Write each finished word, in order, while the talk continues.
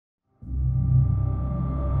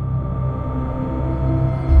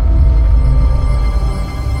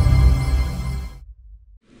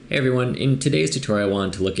Hey everyone, in today's tutorial I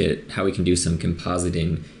wanted to look at how we can do some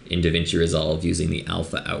compositing in DaVinci Resolve using the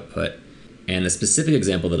alpha output. And the specific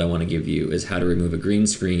example that I want to give you is how to remove a green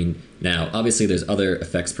screen. Now, obviously there's other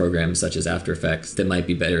effects programs such as After Effects that might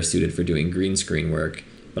be better suited for doing green screen work,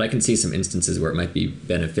 but I can see some instances where it might be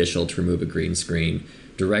beneficial to remove a green screen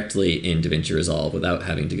directly in DaVinci Resolve without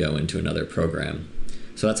having to go into another program.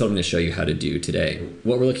 So that's what I'm going to show you how to do today.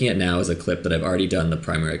 What we're looking at now is a clip that I've already done the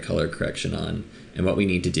primary color correction on, and what we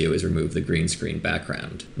need to do is remove the green screen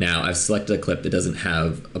background. Now I've selected a clip that doesn't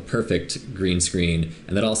have a perfect green screen,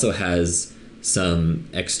 and that also has some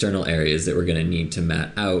external areas that we're going to need to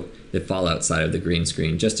matte out that fall outside of the green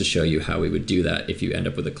screen, just to show you how we would do that if you end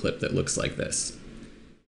up with a clip that looks like this.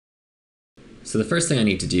 So the first thing I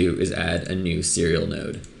need to do is add a new serial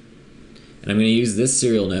node. And I'm going to use this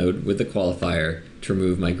serial node with the qualifier to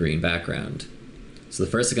remove my green background. So the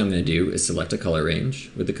first thing I'm going to do is select a color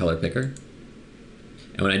range with the color picker.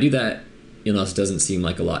 And when I do that, you'll notice it doesn't seem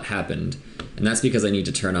like a lot happened. And that's because I need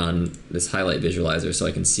to turn on this highlight visualizer so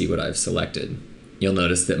I can see what I've selected. You'll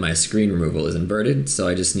notice that my screen removal is inverted, so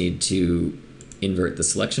I just need to invert the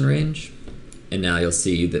selection range. And now you'll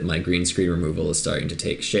see that my green screen removal is starting to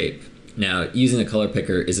take shape. Now, using a color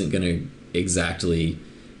picker isn't going to exactly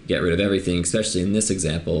get rid of everything, especially in this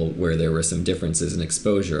example where there were some differences in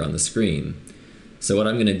exposure on the screen. So what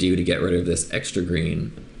I'm going to do to get rid of this extra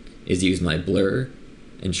green is use my blur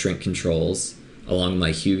and shrink controls along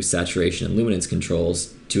my hue, saturation, and luminance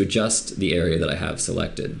controls to adjust the area that I have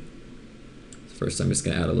selected. First I'm just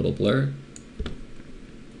going to add a little blur.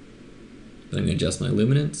 Then I'm going to adjust my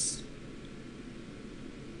luminance.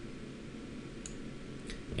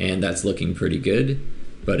 And that's looking pretty good,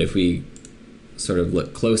 but if we sort of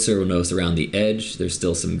look closer, we'll notice around the edge there's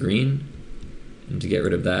still some green. And to get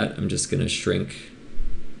rid of that, I'm just going to shrink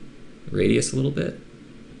the radius a little bit.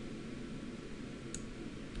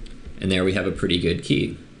 And there we have a pretty good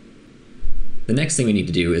key. The next thing we need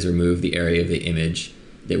to do is remove the area of the image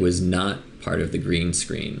that was not part of the green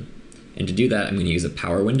screen. And to do that, I'm going to use a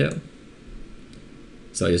power window.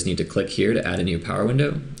 So I just need to click here to add a new power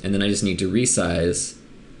window, and then I just need to resize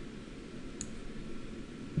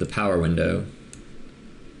the power window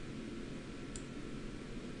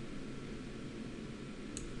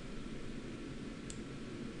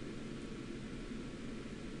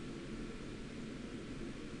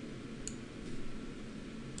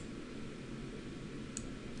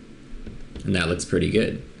and that looks pretty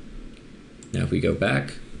good. Now if we go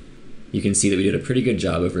back, you can see that we did a pretty good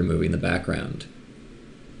job of removing the background.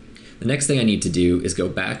 The next thing I need to do is go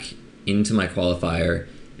back into my qualifier,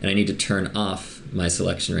 and I need to turn off my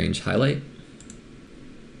selection range highlight.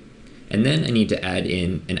 And then I need to add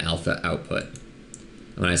in an alpha output.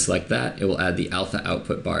 And when I select that, it will add the alpha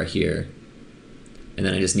output bar here. And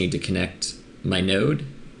then I just need to connect my node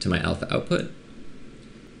to my alpha output.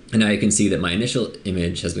 And now you can see that my initial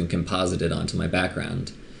image has been composited onto my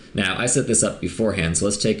background. Now I set this up beforehand, so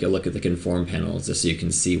let's take a look at the conform panel just so you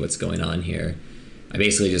can see what's going on here. I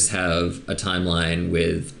basically just have a timeline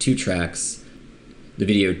with two tracks. The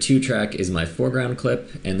video 2 track is my foreground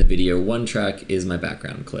clip, and the video 1 track is my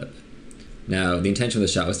background clip. Now the intention of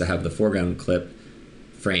the shot was to have the foreground clip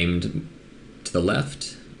framed to the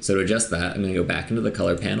left. So to adjust that, I'm going to go back into the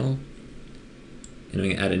color panel, and I'm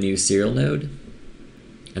going to add a new serial node.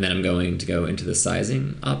 And then I'm going to go into the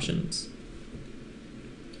sizing options.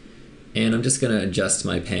 And I'm just going to adjust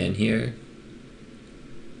my pan here.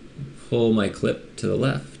 Pull my clip to the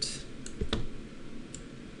left.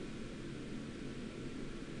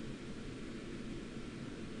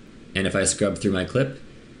 And if I scrub through my clip,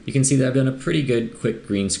 you can see that I've done a pretty good quick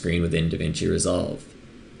green screen within DaVinci Resolve.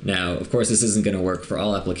 Now, of course, this isn't going to work for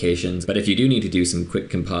all applications, but if you do need to do some quick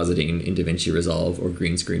compositing in DaVinci Resolve or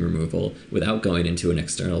green screen removal without going into an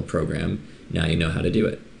external program, now you know how to do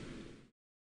it.